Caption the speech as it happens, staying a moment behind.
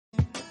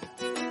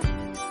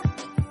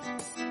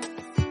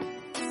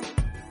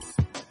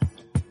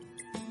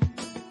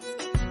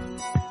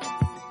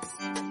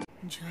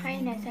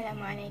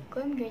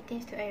Assalamualaikum,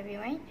 greetings to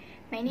everyone.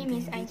 My name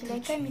is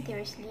ZULAIKHA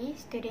RUSLI,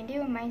 student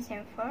DHUMY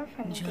Sem 4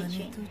 from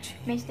BINTI.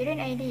 My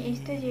student ID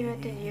is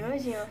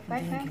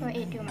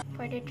 2020051482.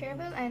 For the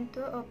travel and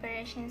tour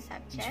operation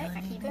subject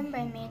given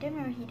by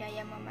Madam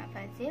Hidayah Muhammad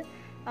Fazil,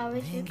 I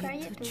was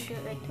required to do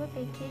a tour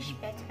package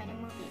based on a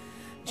movie,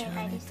 and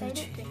I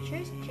decided to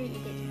choose 3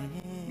 Idiots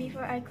movie.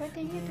 Before I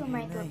continue to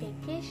my tour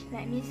package,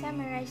 let me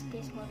summarize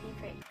this movie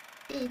first.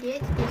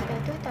 Idiots is a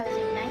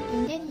 2009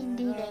 Indian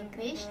Hindi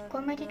language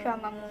comedy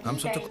drama movie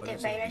directed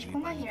by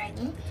Rajkumar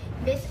Hirani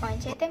based on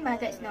Chetan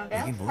Bhagat's novel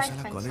Fast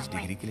on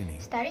Someone,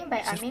 starring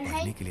by Amir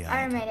Khan,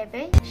 R.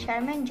 Madhavan,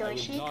 Sharman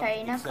Joshi,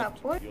 Kareena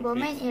Kapoor,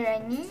 Boman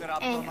Irani,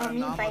 and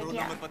Omi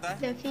Vaidya.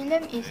 The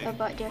film is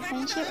about the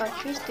friendship of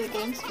 3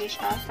 students, which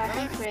are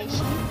Farhan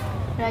Qureshi,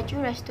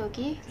 Raju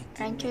Rastogi,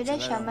 Ranchoda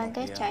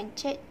Shamalda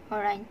Chanchet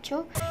or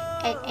Rancho,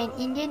 at an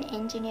Indian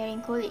engineering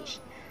college.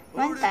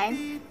 One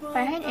time,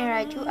 Farhan and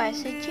Raju are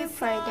searching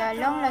for their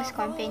long-lost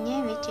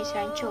companion, which is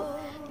Rancho.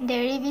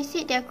 They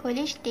revisit their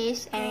college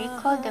days and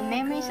recall the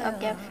memories of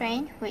their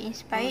friend who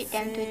inspired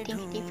them to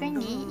think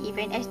differently,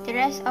 even as the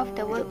rest of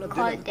the world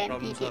called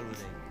them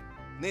idiots.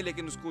 नहीं,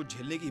 लेकिन उसको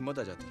झेलने की हिम्मत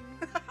आ जाती है।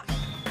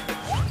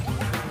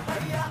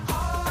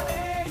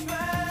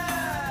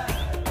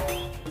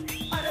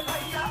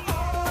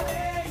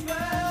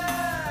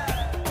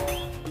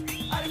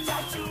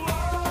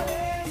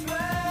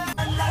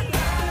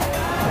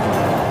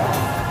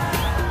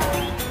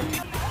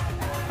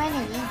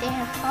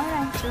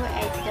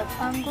 At the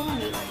Panggung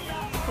Lake,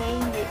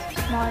 playing with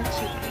small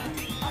children.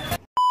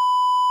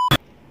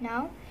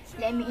 Now,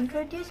 let me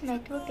introduce my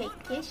tour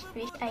package,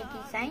 which I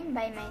designed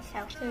by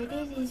myself. So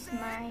this is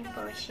my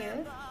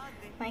brochure.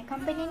 My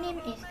company name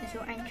is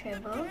ZULAIKHA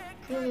Travel.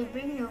 We will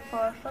bring you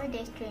for 4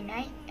 days 3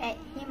 nights at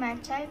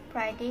Himachal,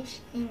 Pradesh,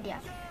 India.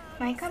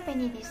 My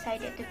company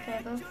decided to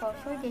travel for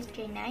 4 days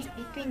 3 nights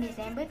between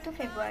December to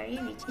February,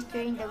 which is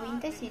during the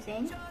winter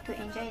season, to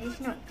enjoy the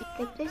snow.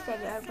 The place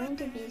that we are going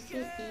to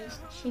visit is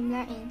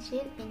Shimla and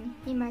Chil in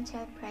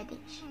Himachal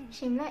Pradesh.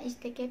 Shimla is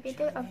the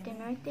capital of the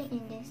northern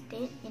Indian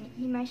state in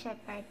Himachal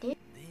Pradesh.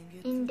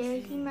 In the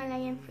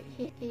Himalayan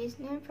foothills, it is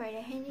known for the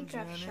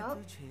handicraft shop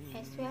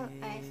as well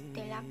as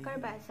the Lakar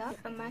Bazaar,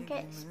 a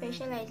market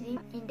specializing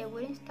in the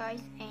wooden toys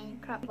and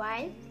craft.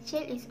 While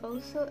Chil is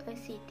also a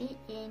city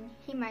in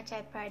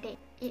Himachal Pradesh.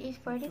 It is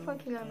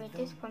 44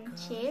 kilometers from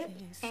Chil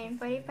and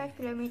 45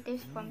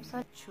 kilometers from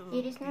south.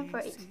 It is known for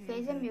its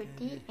pleasant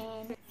beauty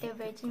and the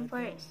virgin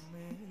forest.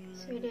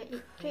 So the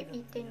trip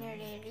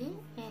itinerary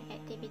and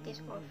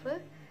activities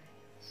offered.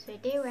 So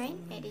day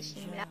 1 at the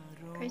Shimla.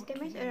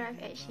 Customers arrive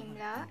at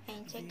Shimla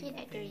and check in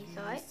at the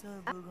resort.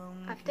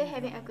 After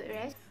having a good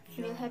rest,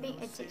 we will having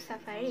a jeep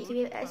safari.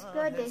 We will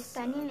explore the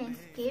stunning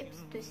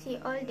landscapes to see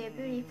all the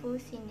beautiful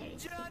scenery.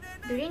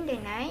 During the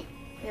night,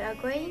 we are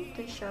going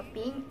to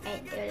shopping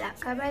at the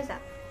Lakar Bazaar.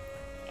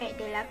 At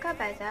the Lakar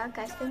Bazaar,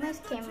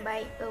 customers can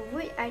buy a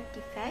wood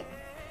artifact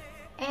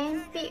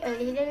and pick a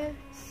little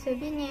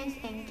souvenirs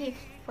and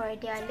gifts for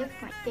their loved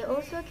ones. They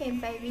also can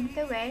buy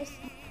winter wears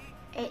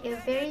at a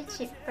very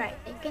cheap price.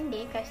 Second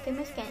day,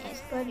 customers can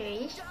explore the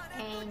ridge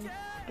and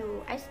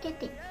do ice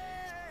skating.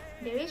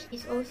 The ridge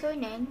is also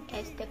known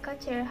as the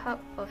cultural hub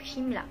of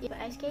Shimla. So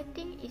ice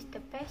skating is the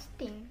best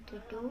thing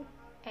to do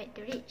at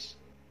the ridge.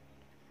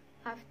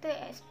 After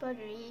explore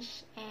the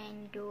ridge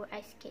and do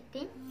ice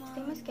skating,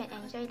 customers can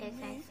enjoy the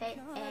sunset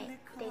at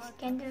the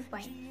Scandal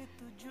Point.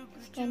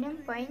 Scandal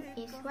Point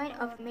is one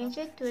of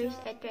major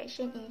tourist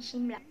attractions in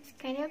Shimla.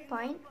 Scandal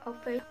Point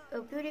offers a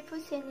beautiful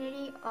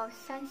scenery of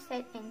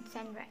sunset and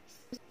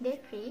sunrise. Day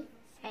 3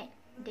 at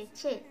the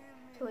Chil.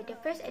 So the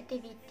first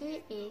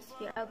activity is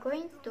we are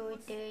going to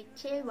the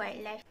Chil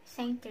Wildlife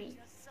Sanctuary.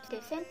 The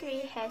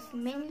sanctuary has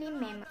mainly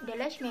mammals. The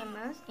large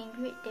mammals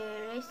include the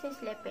rhesus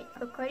leopard.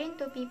 According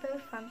to people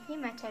from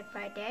Himachal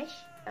Pradesh,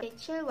 the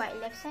Chil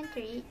Wildlife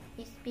Sanctuary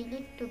is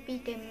believed to be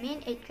the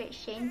main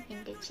attraction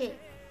in the Chil.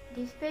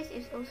 This place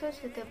is also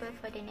suitable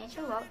for the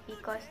nature walk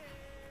because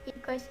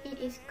it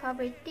is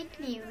covered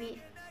thickly with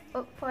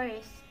oak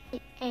forest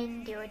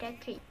and deodar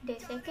tree. The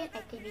second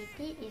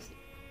activity is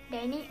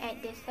dining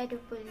at the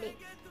Sadupul Lake.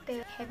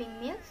 After having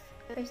meals,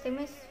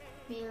 customers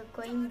will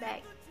going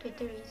back to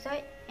the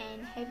resort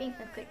and having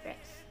a good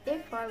rest.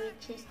 Therefore,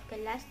 which is the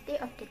last day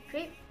of the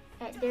trip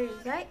at the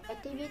resort,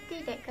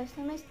 activity that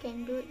customers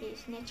can do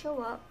is nature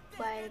walk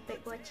while bird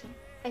watching.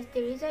 As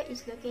the resort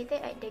is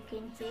located at the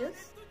green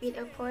hills with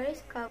a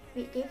forest covered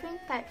with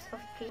different types of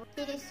trees,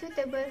 it is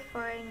suitable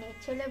for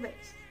nature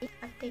lovers.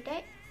 After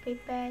that,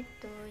 prepare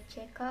to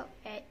check out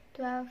at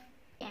 12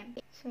 p.m.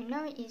 So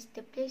now is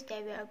the place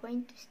that we are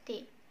going to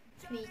stay,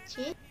 which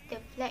is the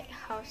Flag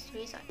House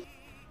Resort.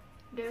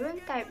 The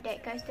room type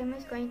that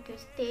customers going to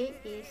stay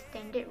is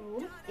standard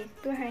room. It's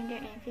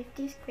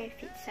 250 square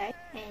feet size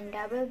and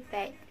double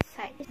bed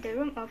size. The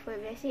room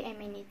offers basic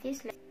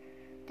amenities like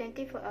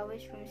 24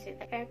 hours room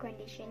service, air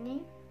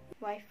conditioning,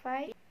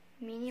 Wi-Fi,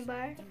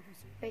 minibar,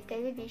 a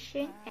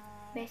television, and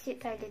basic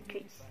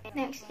toiletries.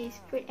 Next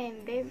is food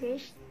and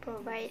beverage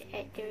provided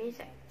at the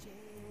resort.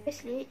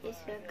 Firstly is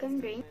welcome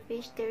drink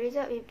which the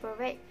result we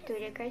provide to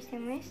the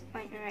customers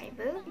on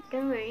arrival.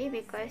 Don't worry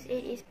because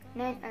it is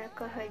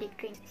non-alcoholic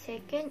drink.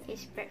 Second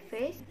is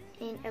breakfast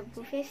in a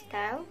buffet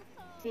style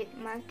with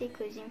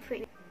multi-cuisine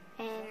food.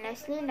 And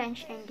lastly,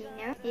 lunch and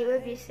dinner. It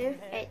will be served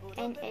at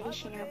an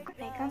additional cost.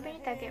 My company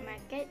target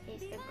market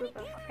is a group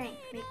of French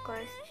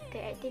because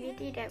the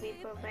activity that we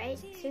provide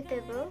is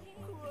suitable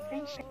for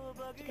French.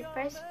 The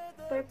price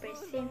per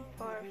person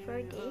for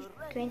 4 days,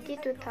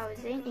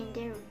 22,000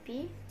 Indian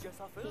rupee,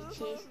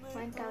 which is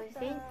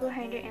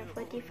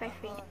 1,245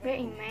 ringgit. Bear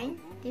in mind,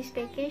 this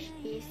package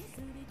is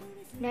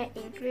not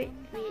included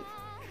with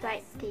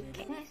flight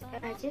ticket.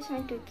 I just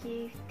want to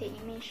give the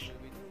image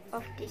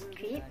of this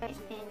trip and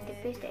the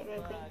place that we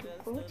are going to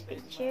go. This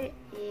picture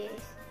is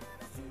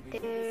the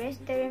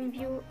restaurant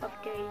view of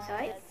the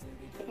resort,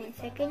 and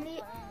secondly,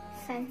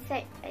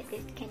 sunset at the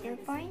Candle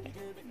Point.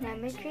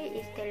 Number 3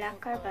 is the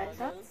Lakar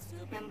Bazaar.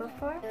 Number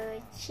 4,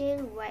 the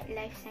Chill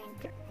Wildlife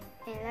Center,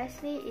 and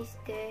lastly is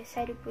the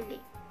Sadupuli.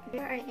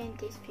 Before I end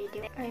this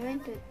video, I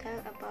want to tell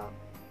about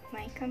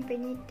my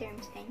company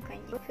terms and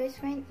conditions. The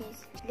first one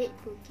is late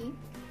booking.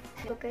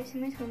 For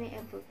customers who make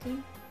a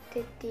booking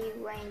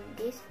 31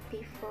 days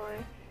before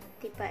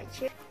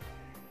departure,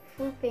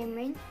 full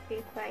payment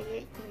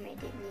required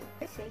immediately.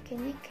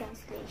 Secondly,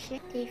 cancellation.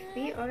 If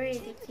we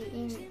already key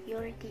in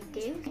your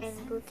details and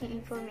booking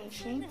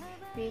information,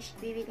 which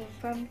we will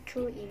inform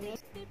through email,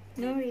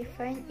 no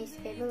refund is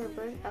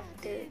available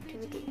after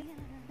 2 days.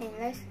 And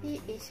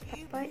lastly is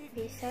passport,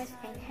 visas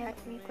and health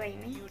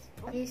requirements.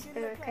 It is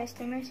our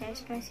customers'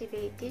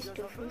 responsibilities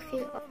to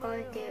fulfill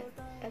all the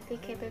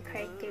applicable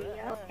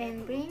criteria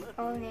and bring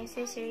all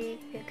necessary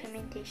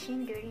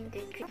documentation during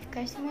the trip. If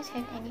customers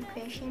have any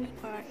question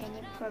or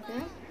any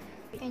problem,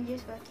 you can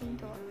just walk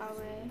into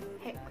our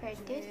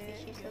headquarters,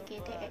 which is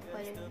located at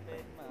Kuala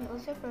Lumpur. We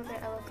also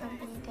provide our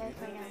company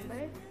telephone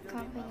number,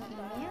 company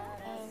email,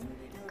 and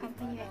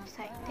company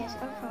website. That's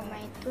all from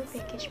my tour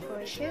package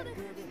brochure.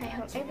 I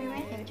hope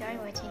everyone enjoy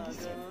watching this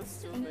video.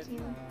 Thank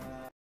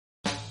you.